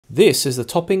This is the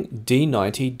Topping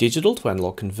D90 digital to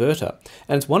analog converter,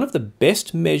 and it's one of the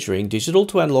best measuring digital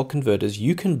to analog converters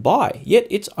you can buy, yet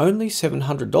it's only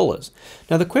 $700.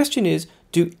 Now the question is,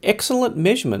 do excellent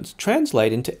measurements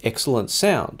translate into excellent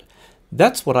sound?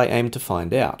 That's what I aim to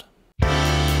find out.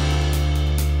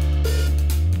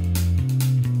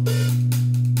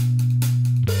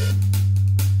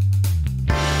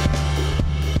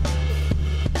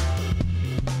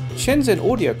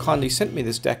 Shenzen Audio kindly sent me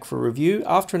this DAC for review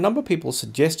after a number of people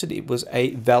suggested it was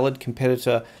a valid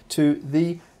competitor to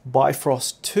the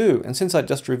Bifrost 2, and since I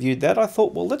just reviewed that, I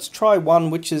thought, well, let's try one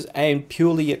which is aimed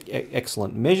purely at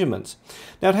excellent measurements.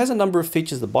 Now it has a number of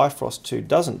features the Bifrost 2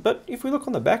 doesn't, but if we look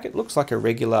on the back, it looks like a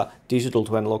regular digital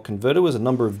to analog converter with a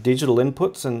number of digital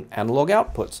inputs and analog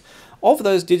outputs. Of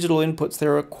those digital inputs,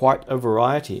 there are quite a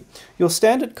variety. Your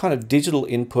standard kind of digital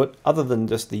input, other than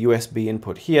just the USB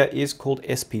input here, is called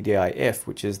SPDIF,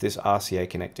 which is this RCA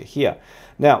connector here.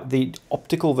 Now, the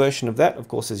optical version of that, of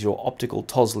course, is your optical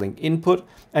Toslink input,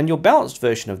 and your balanced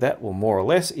version of that, well, more or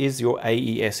less, is your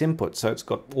AES input. So it's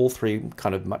got all three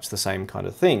kind of much the same kind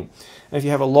of thing. And if you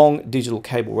have a long digital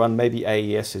cable run, maybe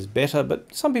AES is better,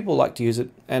 but some people like to use it,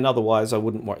 and otherwise I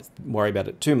wouldn't worry about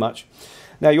it too much.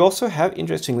 Now you also have,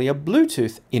 interestingly, a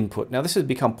Bluetooth input. Now this has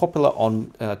become popular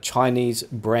on Chinese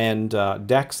brand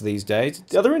DACs these days.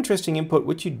 The other interesting input,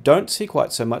 which you don't see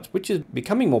quite so much, which is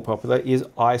becoming more popular, is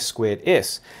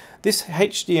I2S. This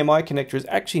HDMI connector is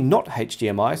actually not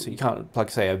HDMI, so you can't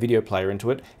plug, say, a video player into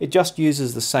it. It just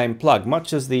uses the same plug,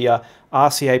 much as the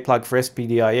RCA plug for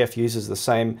SPDIF uses the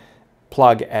same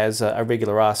plug as a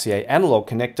regular RCA analog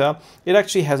connector. It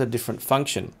actually has a different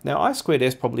function. Now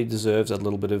I2S probably deserves a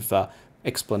little bit of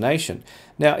explanation.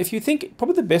 Now, if you think,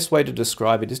 probably the best way to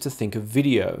describe it is to think of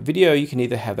video. Video, you can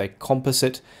either have a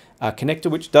composite connector,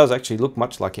 which does actually look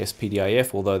much like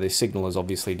SPDIF, although the signal is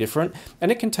obviously different,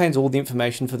 and it contains all the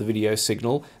information for the video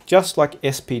signal, just like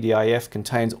SPDIF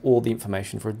contains all the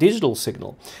information for a digital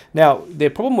signal. Now, the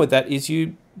problem with that is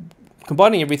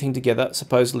combining everything together,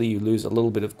 supposedly you lose a little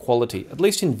bit of quality. At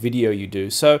least in video you do.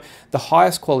 So the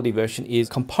highest quality version is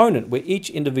component, where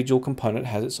each individual component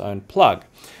has its own plug.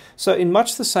 So in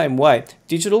much the same way,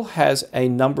 digital has a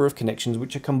number of connections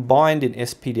which are combined in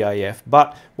SPDIF,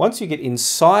 but once you get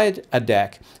inside a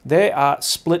DAC, they are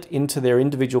split into their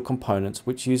individual components,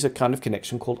 which use a kind of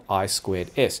connection called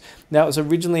I2S. Now, it was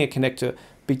originally a connector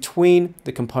between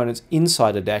the components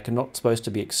inside a DAC and not supposed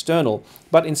to be external,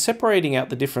 but in separating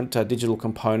out the different digital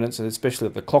components, and especially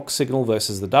the clock signal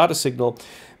versus the data signal,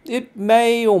 it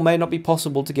may or may not be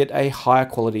possible to get a higher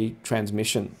quality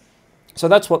transmission. So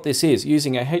that's what this is.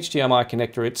 Using a HDMI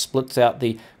connector, it splits out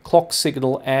the clock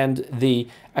signal and the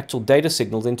actual data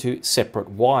signals into separate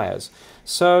wires.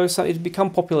 So it's become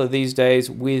popular these days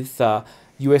with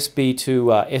USB to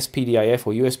SPDIF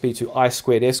or USB to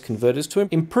I2S converters to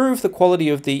improve the quality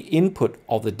of the input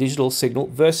of the digital signal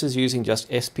versus using just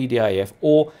SPDIF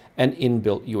or an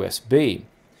inbuilt USB.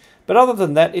 But other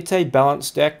than that, it's a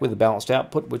balanced DAC with a balanced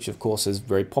output, which of course is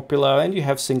very popular, and you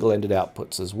have single-ended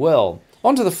outputs as well.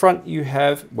 Onto the front you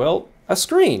have, well, a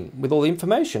screen with all the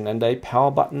information and a power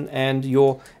button and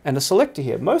a selector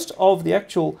here. Most of the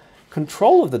actual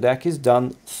control of the DAC is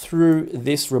done through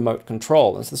this remote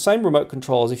control. It's the same remote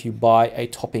control as if you buy a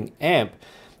topping amp.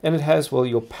 And it has, well,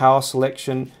 your power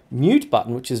selection mute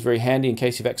button, which is very handy in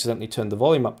case you've accidentally turned the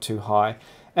volume up too high.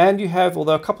 And you have,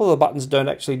 although a couple of the buttons don't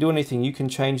actually do anything, you can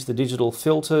change the digital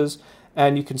filters,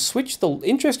 and you can switch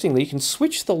interestingly, you can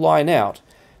switch the line out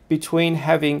between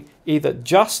having either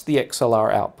just the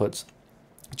XLR outputs,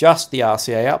 just the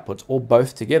RCA outputs, or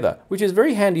both together, which is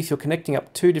very handy if you're connecting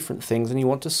up two different things and you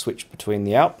want to switch between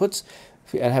the outputs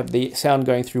and have the sound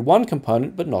going through one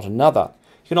component but not another.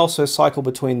 You can also cycle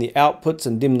between the outputs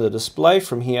and dim the display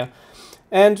from here.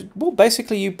 And, well,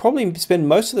 basically you probably spend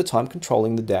most of the time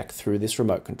controlling the DAC through this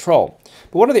remote control.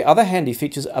 But one of the other handy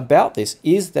features about this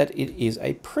is that it is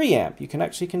a preamp. You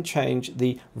can change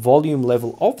the volume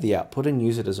level of the output and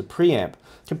use it as a preamp.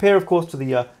 Compare, of course, to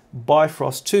the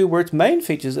Bifrost 2, where its main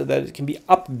features are that it can be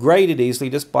upgraded easily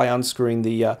just by unscrewing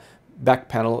the back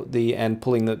panel and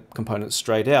pulling the components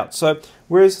straight out. So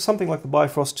whereas something like the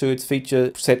Bifrost 2, its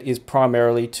feature set is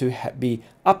primarily to be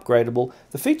upgradable,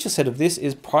 the feature set of this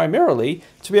is primarily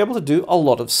to be able to do a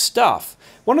lot of stuff.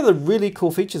 One of the really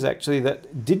cool features actually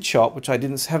that did show up, which I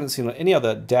haven't seen on any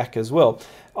other DAC as well,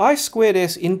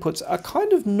 I2S inputs are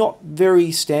kind of not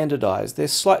very standardized. They're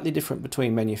slightly different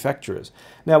between manufacturers.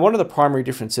 Now, one of the primary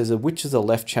differences are which is the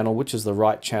left channel, which is the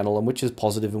right channel, and which is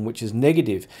positive and which is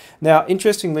negative. Now,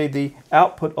 interestingly, the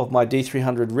output of my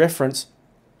D300 reference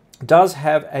does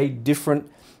have a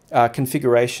different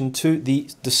configuration to the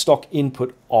stock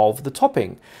input of the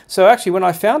topping. So actually when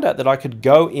I found out that I could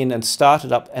go in and start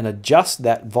it up and adjust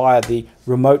that via the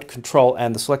remote control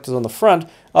and the selectors on the front,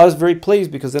 I was very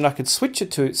pleased because then I could switch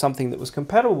it to something that was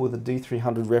compatible with the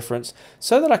D300 reference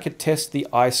so that I could test the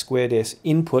I2S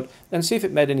input and see if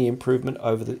it made any improvement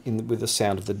over with the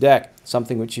sound of the DAC,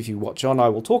 something which if you watch on I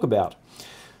will talk about.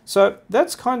 So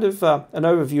that's kind of an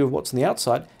overview of what's on the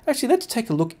outside. Actually, let's take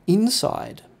a look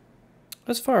inside.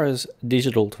 As far as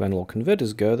digital to analog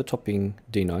converters go, the Topping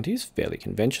D90 is fairly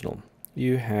conventional.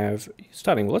 You have,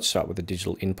 let's start with the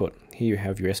digital input. Here you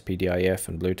have your SPDIF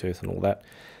and Bluetooth and all that.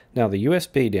 Now the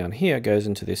USB down here goes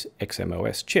into this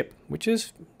XMOS chip, which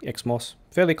is XMOS,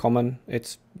 fairly common.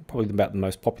 It's probably about the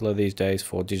most popular these days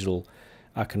for digital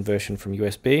conversion from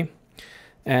USB.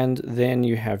 And then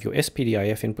you have your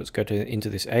SPDIF inputs go into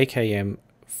this AKM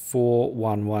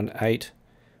 4118,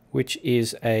 which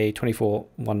is a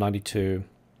 24192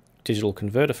 digital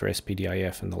converter for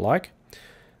SPDIF and the like.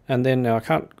 And then now I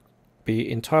can't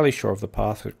be entirely sure of the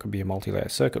path. It could be a multi-layer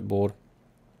circuit board.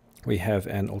 We have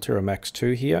an Altera Max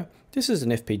 2 here. This is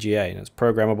an FPGA and it's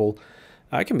programmable.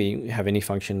 It can have any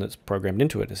function that's programmed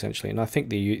into it essentially. And I think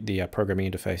the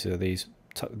programming interfaces are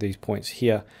these points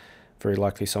here. Very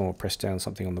likely someone will press down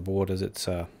something on the board as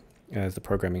the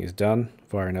programming is done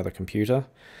via another computer.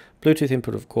 Bluetooth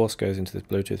input, of course, goes into this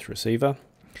Bluetooth receiver.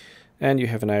 And you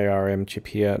have an ARM chip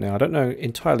here. Now, I don't know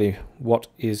entirely what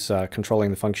is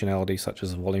controlling the functionality, such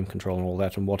as the volume control and all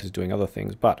that, and what is doing other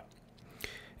things. But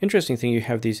interesting thing, you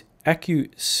have these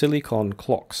silicon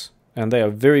clocks, and they are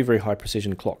very, very high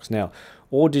precision clocks. Now,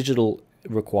 all digital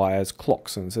requires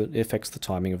clocks, and so it affects the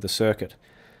timing of the circuit.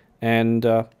 And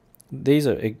these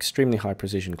are extremely high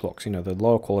precision clocks. You know, the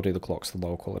lower quality of the clocks, the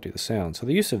lower quality of the sound. So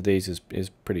the use of these is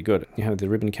pretty good. You have the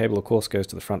ribbon cable, of course, goes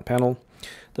to the front panel.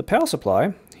 The power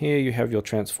supply, here you have your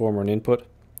transformer and input,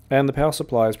 and the power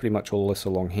supply is pretty much all this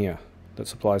along here. That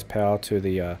supplies power to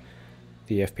the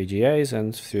FPGAs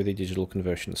and through the digital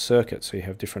conversion circuit. So you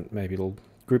have different, maybe little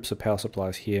groups of power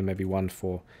supplies here, maybe one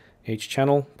for each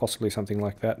channel, possibly something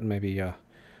like that, and maybe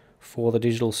for the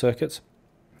digital circuits.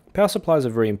 Power supplies are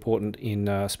very important in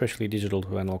especially digital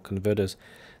to analog converters.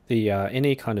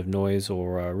 Any kind of noise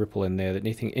or ripple in there,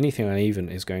 anything uneven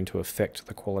is going to affect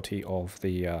the quality of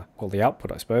the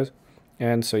output, I suppose.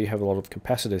 And so you have a lot of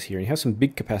capacitors here. And you have some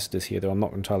big capacitors here, though I'm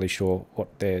not entirely sure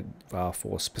what they're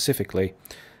for specifically.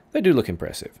 They do look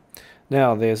impressive.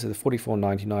 Now there's the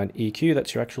 4499 EQ,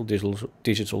 that's your actual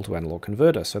digital to analog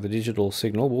converter. So the digital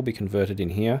signal will be converted in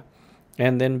here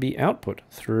and then be output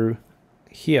through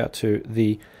here to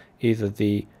either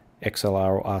the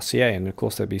XLR or RCA, and of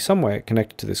course there'd be somewhere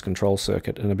connected to this control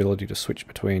circuit an ability to switch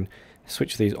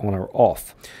these on or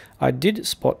off. I did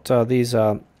spot these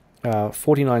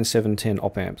 49710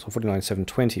 op amps, or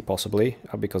 49720 possibly,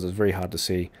 because it's very hard to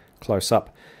see close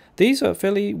up. These are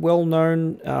fairly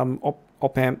well-known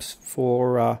op amps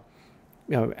for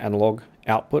analog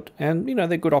output, and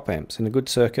they're good op amps in a good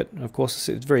circuit. Of course,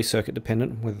 it's very circuit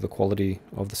dependent with the quality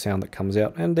of the sound that comes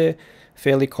out, and they're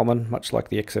fairly common, much like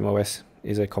the XMOS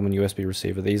is a common USB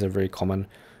receiver. These are very common,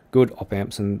 good op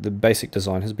amps, and the basic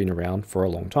design has been around for a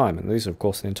long time. And these are, of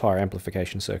course, an entire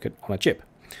amplification circuit on a chip.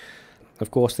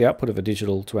 Of course, the output of a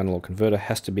digital to analog converter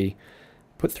has to be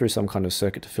put through some kind of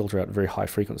circuit to filter out very high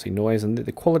frequency noise, and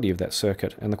the quality of that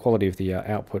circuit and the quality of the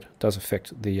output does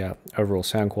affect the overall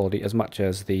sound quality as much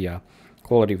as the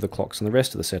quality of the clocks and the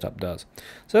rest of the setup does.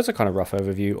 So that's a kind of rough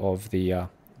overview of the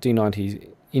D90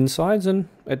 insides, and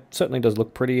it certainly does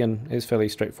look pretty and is fairly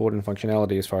straightforward in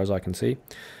functionality as far as I can see.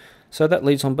 So that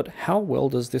leads on, but how well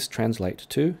does this translate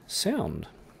to sound?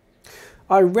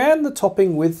 I ran the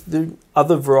topping with the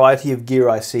other variety of gear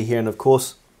I see here, and of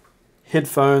course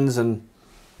headphones and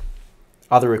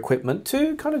other equipment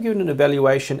to kind of give it an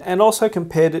evaluation, and also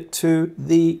compared it to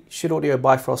the Shed Audio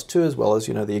Bifrost 2 as well as,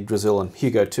 the Yggdrasil and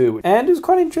HiFiGo 2. And it was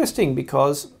quite interesting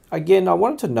because, again, I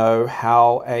wanted to know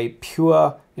how a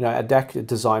pure, a DAC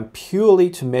designed purely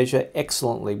to measure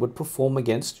excellently would perform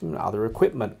against other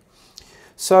equipment.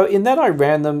 So in that I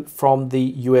ran them from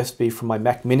the USB from my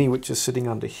Mac Mini, which is sitting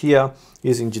under here,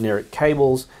 using generic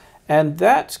cables, and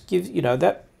that gives,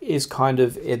 that is kind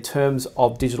of, in terms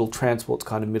of digital transports,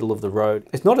 kind of middle of the road.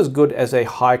 It's not as good as a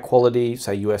high quality,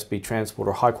 say USB transport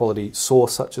or high quality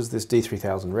source such as this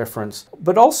D3000 reference,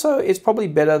 but also it's probably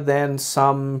better than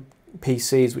some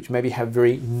PCs which maybe have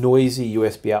very noisy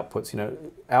USB outputs,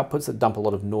 outputs that dump a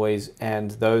lot of noise,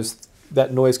 and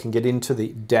that noise can get into the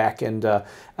DAC and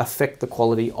affect the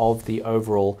quality of the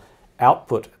overall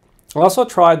output. I also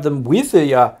tried them with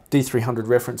the D300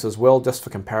 reference as well, just for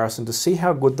comparison, to see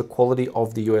how good the quality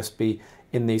of the USB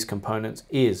in these components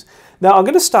is. Now I'm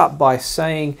going to start by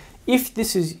saying, if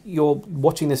this is, you're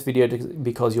watching this video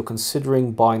because you're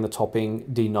considering buying the Topping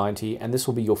D90 and this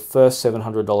will be your first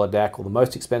 $700 DAC or the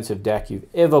most expensive DAC you've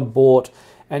ever bought,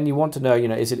 and you want to know,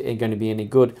 is it going to be any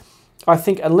good? I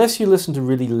think unless you listen to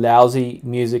really lousy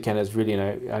music and it's really,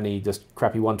 only just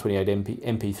crappy 128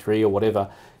 MP3 or whatever,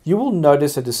 you will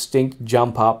notice a distinct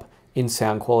jump up in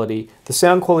sound quality. The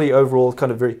sound quality overall is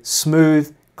kind of very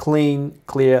smooth, clean,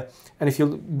 clear. And if you're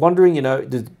wondering,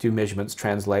 do measurements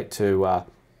translate to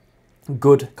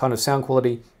good kind of sound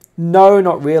quality? No,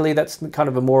 not really. That's kind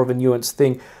of more of a nuanced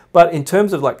thing. But in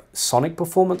terms of like sonic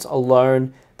performance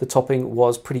alone, the Topping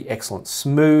was pretty excellent.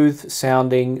 Smooth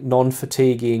sounding,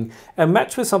 non-fatiguing, and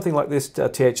matched with something like this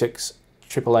THX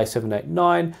AAA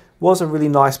 789 was a really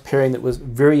nice pairing that was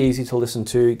very easy to listen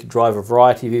to. You could drive a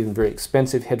variety of even very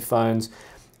expensive headphones.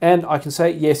 And I can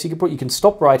say, yes, you can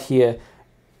stop right here.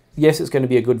 Yes, it's going to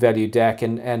be a good value DAC,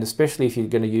 and especially if you're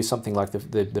going to use something like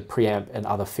the preamp and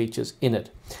other features in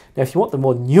it. Now, if you want the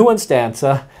more nuanced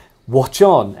answer, watch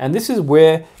on. And this is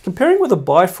where comparing with a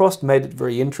Bifrost made it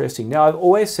very interesting. Now, I've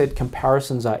always said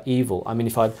comparisons are evil. I mean,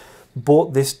 if I'd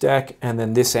bought this DAC and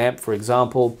then this amp, for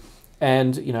example,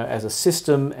 and as a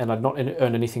system, and I'd not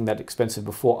earned anything that expensive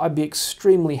before, I'd be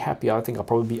extremely happy. I think I'd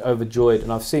probably be overjoyed.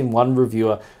 And I've seen one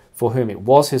reviewer for whom it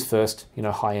was his first,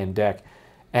 high-end DAC,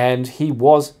 and he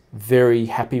was very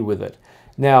happy with it.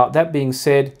 Now, that being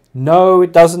said, no,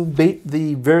 it doesn't beat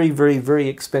the very, very, very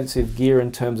expensive gear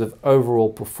in terms of overall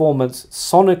performance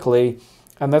sonically,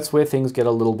 and that's where things get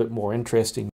a little bit more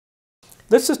interesting.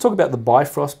 Let's just talk about the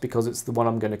Bifrost because it's the one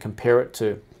I'm going to compare it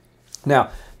to.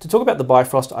 Now, to talk about the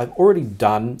Bifrost, I've already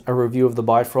done a review of the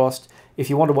Bifrost. If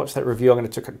you want to watch that review, I'm going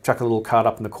to chuck a little card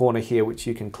up in the corner here, which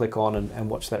you can click on and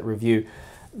watch that review.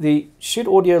 The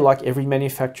Schiit Audio, like every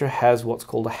manufacturer, has what's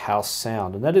called a house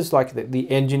sound, and that is like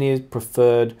the engineer's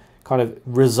preferred kind of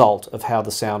result of how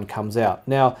the sound comes out.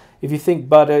 Now, if you think,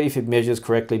 but if it measures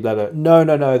correctly, blah, blah,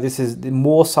 no, this is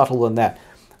more subtle than that.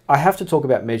 I have to talk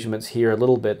about measurements here a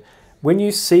little bit. When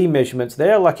you see measurements, they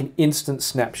are like an instant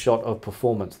snapshot of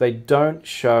performance. They don't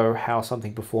show how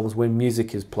something performs when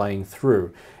music is playing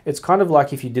through. It's kind of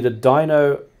like if you did a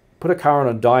dyno, put a car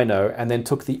on a dyno, and then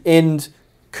took the end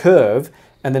curve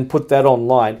and then put that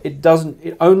online. It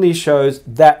only shows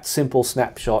that simple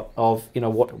snapshot of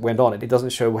what went on. It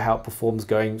doesn't show how it performs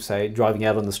going, say, driving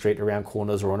out on the street around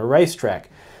corners or on a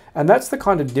racetrack. And that's the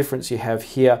kind of difference you have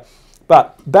here.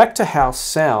 But back to house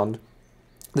sound,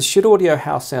 the Schiit Audio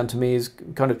house sound to me is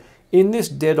kind of in this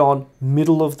dead-on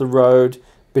middle of the road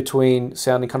between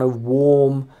sounding kind of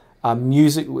warm,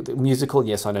 musical.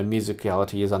 Yes, I know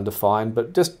musicality is undefined,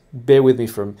 but just bear with me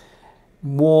from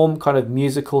warm kind of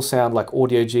musical sound like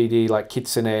Audio GD, like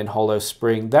Kitsune and Hollow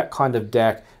Spring, that kind of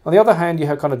DAC. On the other hand, you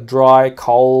have kind of dry,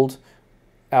 cold,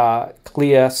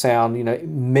 clear sound,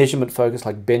 measurement focus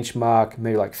like Benchmark,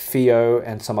 maybe like FIO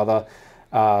and some other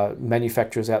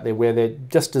manufacturers out there where they're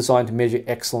just designed to measure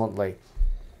excellently.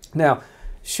 Now,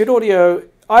 Schiit Audio,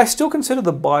 I still consider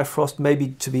the Bifrost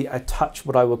maybe to be a touch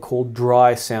what I would call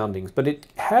dry soundings, but it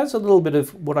has a little bit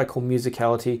of what I call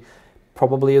musicality,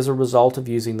 probably as a result of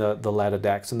using the ladder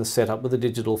DACs and the setup with the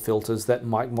digital filters that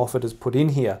Mike Moffat has put in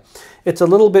here. It's a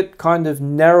little bit kind of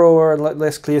narrower and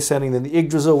less clear sounding than the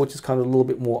Yggdrasil, which is kind of a little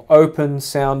bit more open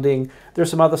sounding. There are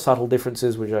some other subtle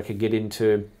differences which I could get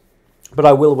into, but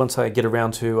I will once I get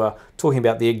around to talking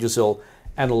about the Yggdrasil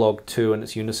Analog 2 and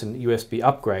its Unison USB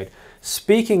upgrade.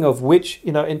 Speaking of which,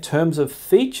 in terms of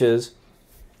features,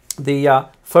 the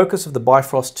focus of the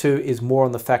Bifrost 2 is more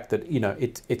on the fact that,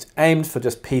 it's aimed for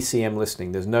just PCM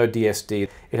listening. There's no DSD.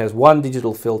 It has one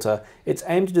digital filter. It's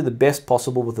aimed to do the best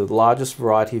possible with the largest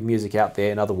variety of music out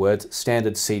there. In other words,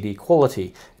 standard CD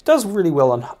quality. It does really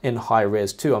well in high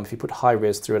res too. If you put high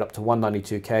res through it up to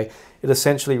 192K, it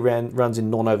essentially runs in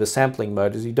non-oversampling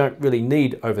mode, as you don't really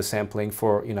need oversampling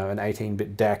for, an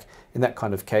 18-bit DAC in that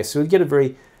kind of case. So you get a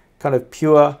very kind of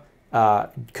pure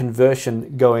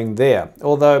conversion going there.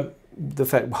 Although the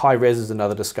fact high res is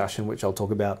another discussion which I'll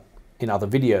talk about in other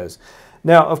videos.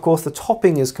 Now, of course, the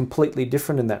Topping is completely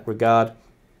different in that regard.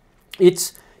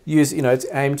 It's it's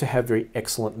aimed to have very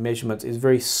excellent measurements. It's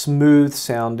very smooth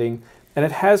sounding, and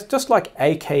it has, just like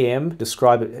AKM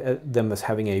describe them as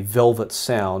having a velvet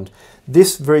sound,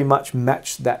 this very much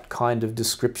matched that kind of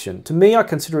description. To me, I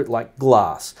consider it like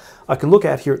glass. I can look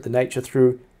out here at the nature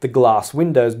through the glass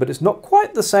windows, but it's not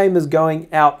quite the same as going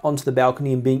out onto the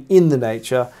balcony and being in the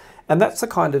nature, and that's the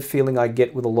kind of feeling I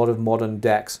get with a lot of modern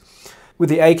DACs. With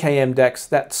the AKM DACs,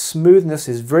 that smoothness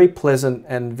is very pleasant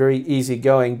and very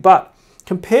easygoing, but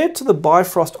compared to the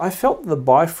Bifrost, I felt the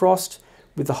Bifrost,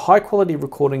 with the high quality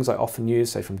recordings I often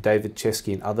use, say from David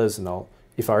Chesky and others, and I'll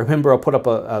if I remember, I'll put up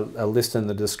a list in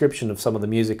the description of some of the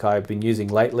music I've been using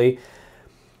lately.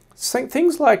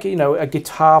 Things like, you know, a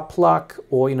guitar pluck,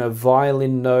 or, you know,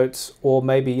 violin notes, or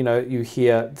maybe, you know, you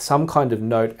hear some kind of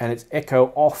note and it's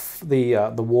echo off the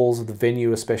walls of the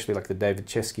venue, especially like the David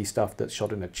Chesky stuff that's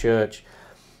shot in a church,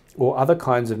 or other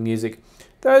kinds of music.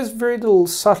 Those very little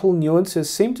subtle nuances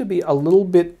seem to be a little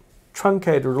bit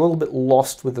truncated or a little bit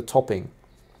lost with the topping.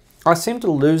 I seem to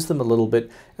lose them a little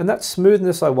bit, and that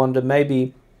smoothness, I wonder,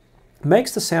 maybe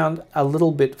makes the sound a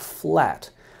little bit flat,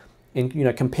 in, you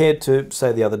know, compared to,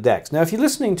 say, the other DACs. Now, if you're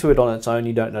listening to it on its own,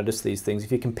 you don't notice these things.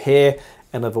 If you compare,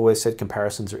 and I've always said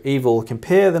comparisons are evil,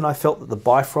 compare, then I felt that the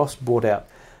Bifrost brought out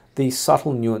these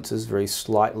subtle nuances very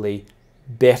slightly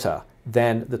better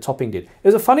than the topping did. It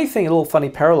was a funny thing, a little funny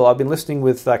parallel. I've been listening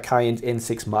with Cayenne's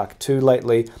N6 Mark II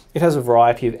lately. It has a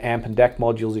variety of amp and DAC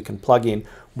modules you can plug in.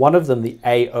 One of them, the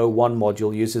A01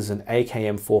 module, uses an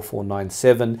AKM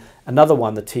 4497. Another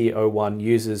one, the T01,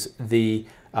 uses the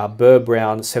Burr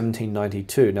Brown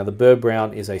 1792. Now, the Burr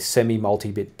Brown is a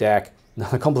semi-multi-bit DAC.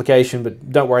 Another complication,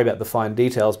 but don't worry about the fine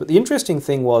details. But the interesting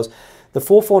thing was the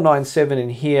 4497 in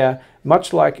here,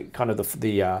 much like kind of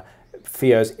the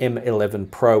FiO's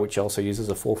M11 Pro, which also uses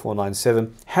a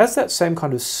 4497, has that same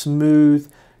kind of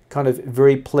smooth, kind of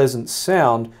very pleasant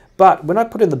sound. But when I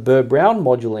put in the Burr Brown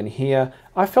module in here,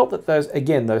 I felt that those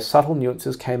subtle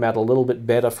nuances came out a little bit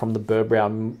better from the Burr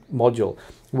Brown module.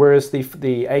 Whereas the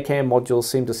AKM modules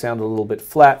seemed to sound a little bit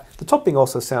flat. The topping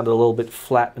also sounded a little bit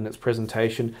flat in its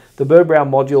presentation. The Burr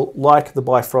Brown module, like the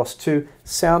Bifrost 2,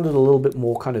 sounded a little bit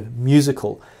more kind of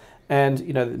musical. And,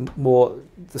 you know, more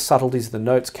the subtleties of the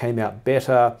notes came out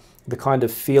better. The kind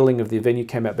of feeling of the venue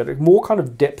came out better. More kind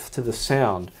of depth to the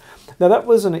sound. Now, that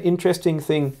was an interesting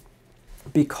thing,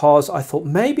 because I thought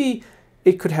maybe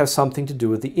it could have something to do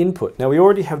with the input. Now, we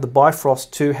already have the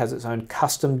Bifrost 2 has its own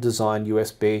custom designed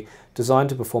USB, designed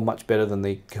to perform much better than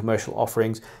the commercial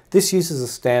offerings. This uses a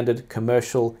standard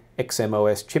commercial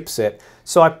XMOS chipset.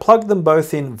 So I plugged them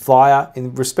both in via,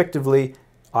 respectively,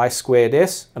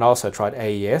 I2S, and I also tried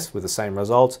AES with the same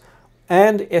results,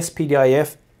 and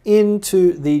SPDIF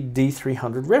into the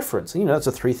D300 reference. And, you know, it's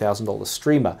a $3,000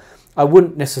 streamer. I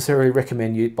wouldn't necessarily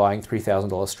recommend you buying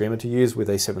 $3,000 streamer to use with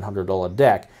a $700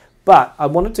 DAC, but I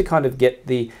wanted to kind of get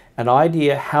an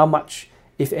idea how much,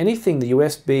 if anything, the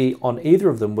USB on either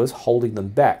of them was holding them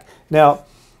back. Now,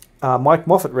 Mike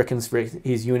Moffat reckons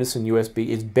his Unison USB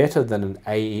is better than an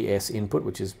AES input,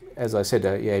 which is, as I said,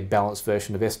 a balanced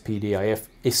version of SPDIF,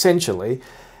 essentially.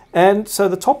 And so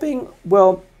the topping,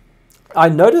 well, I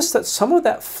noticed that some of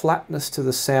that flatness to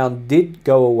the sound did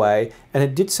go away, and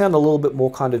it did sound a little bit more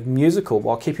kind of musical,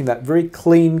 while keeping that very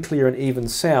clean, clear, and even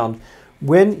sound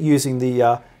when using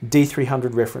the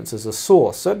D300 reference as a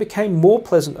source. So it became more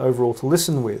pleasant overall to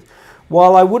listen with.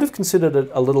 While I would have considered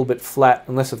it a little bit flat,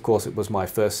 unless of course it was my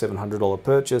first $700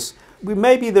 purchase,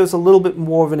 maybe there's a little bit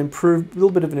more of an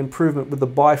improvement with the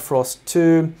Bifrost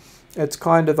 2. It's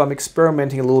kind of, I'm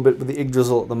experimenting a little bit with the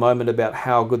Yggdrasil at the moment about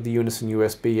how good the Unison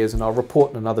USB is, and I'll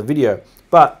report in another video.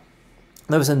 But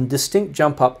there was a distinct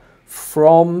jump up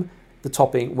from the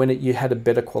topping when you had a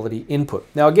better quality input.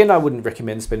 Now, again, I wouldn't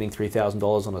recommend spending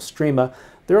 $3,000 on a streamer.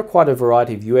 There are quite a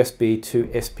variety of USB to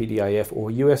SPDIF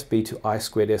or USB to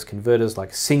I2S converters,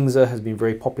 like Singza has been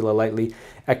very popular lately.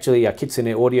 Actually,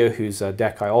 Kitsune Audio, whose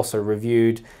DAC I also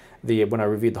reviewed, when I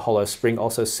reviewed the Hollow Spring,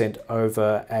 also sent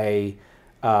over a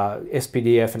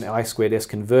SPDIF and I2S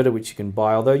converter, which you can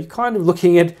buy, although you're kind of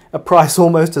looking at a price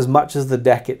almost as much as the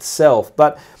DAC itself.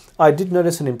 But I did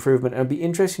notice an improvement, and it'd be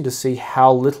interesting to see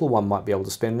how little one might be able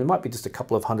to spend. It might be just a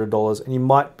couple of $100, and you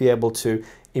might be able to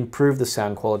improve the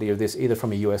sound quality of this either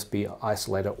from a USB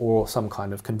isolator or some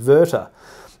kind of converter.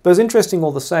 But it's interesting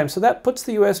all the same. So that puts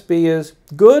the USB as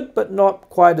good, but not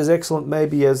quite as excellent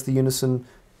maybe as the Unison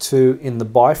 2 in the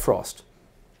Bifrost.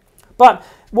 But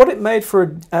what it made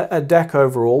for a DAC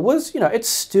overall was, you know, it's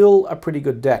still a pretty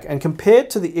good DAC. And compared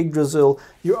to the Yggdrasil,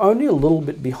 you're only a little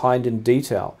bit behind in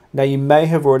detail. Now, you may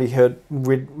have already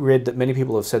read that many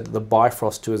people have said that the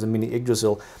Bifrost 2 is a mini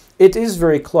Yggdrasil. It is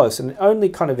very close, and only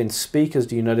kind of in speakers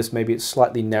do you notice maybe it's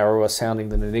slightly narrower sounding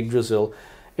than an Yggdrasil.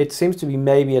 It seems to be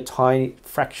maybe a tiny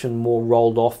fraction more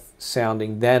rolled off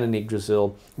sounding than an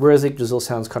Yggdrasil, whereas Yggdrasil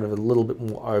sounds kind of a little bit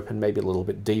more open, maybe a little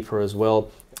bit deeper as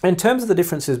well. In terms of the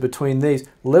differences between these,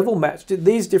 level match,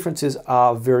 these differences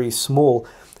are very small,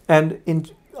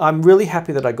 and I'm really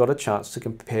happy that I got a chance to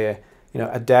compare, you know,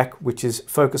 a DAC which is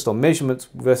focused on measurements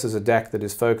versus a DAC that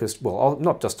is focused, well,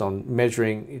 not just on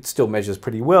measuring, it still measures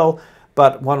pretty well,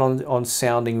 but one on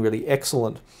sounding really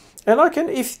excellent. And I can,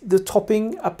 if the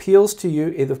topping appeals to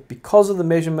you, either because of the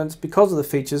measurements, because of the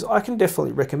features, I can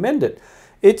definitely recommend it.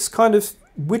 It's kind of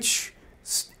which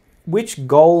which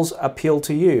goals appeal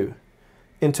to you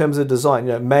in terms of design.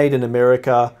 You know, made in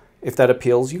America, if that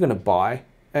appeals, you're going to buy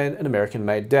an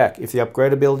American-made DAC. If the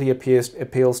upgradability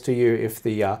appeals to you, if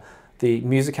the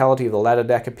musicality of the ladder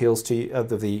DAC appeals to you,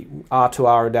 the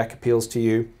R2R DAC appeals to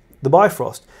you, the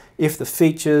Bifrost. If the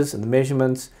features and the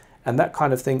measurements and that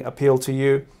kind of thing appeal to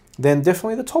you, then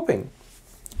definitely the Topping.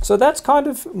 So that's kind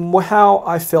of how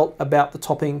I felt about the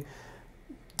Topping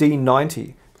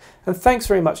D90. And thanks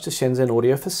very much to Shenzen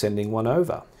Audio for sending one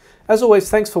over. As always,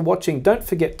 thanks for watching. Don't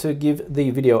forget to give the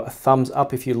video a thumbs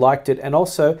up if you liked it, and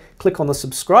also click on the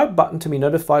subscribe button to be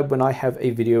notified when I have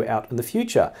a video out in the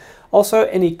future. Also,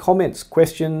 any comments,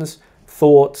 questions,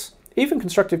 thoughts, even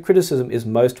constructive criticism is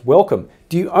most welcome.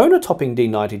 Do you own a Topping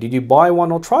D90? Did you buy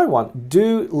one or try one?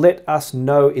 Do let us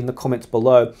know in the comments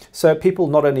below, so people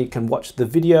not only can watch the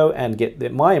video and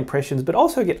get my impressions, but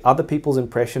also get other people's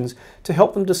impressions to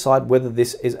help them decide whether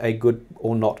this is a good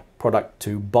or not product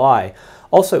to buy.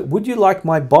 Also, would you like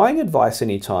my buying advice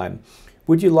anytime?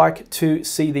 Would you like to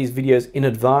see these videos in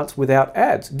advance without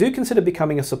ads? Do consider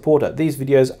becoming a supporter. These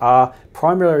videos are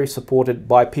primarily supported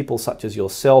by people such as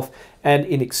yourself, and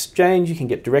in exchange you can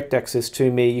get direct access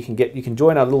to me. You can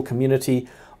join our little community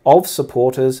of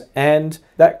supporters, and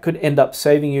that could end up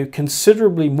saving you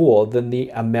considerably more than the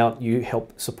amount you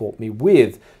help support me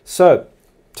with. So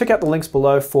check out the links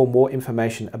below for more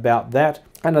information about that.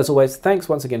 And as always, thanks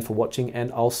once again for watching,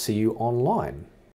 and I'll see you online.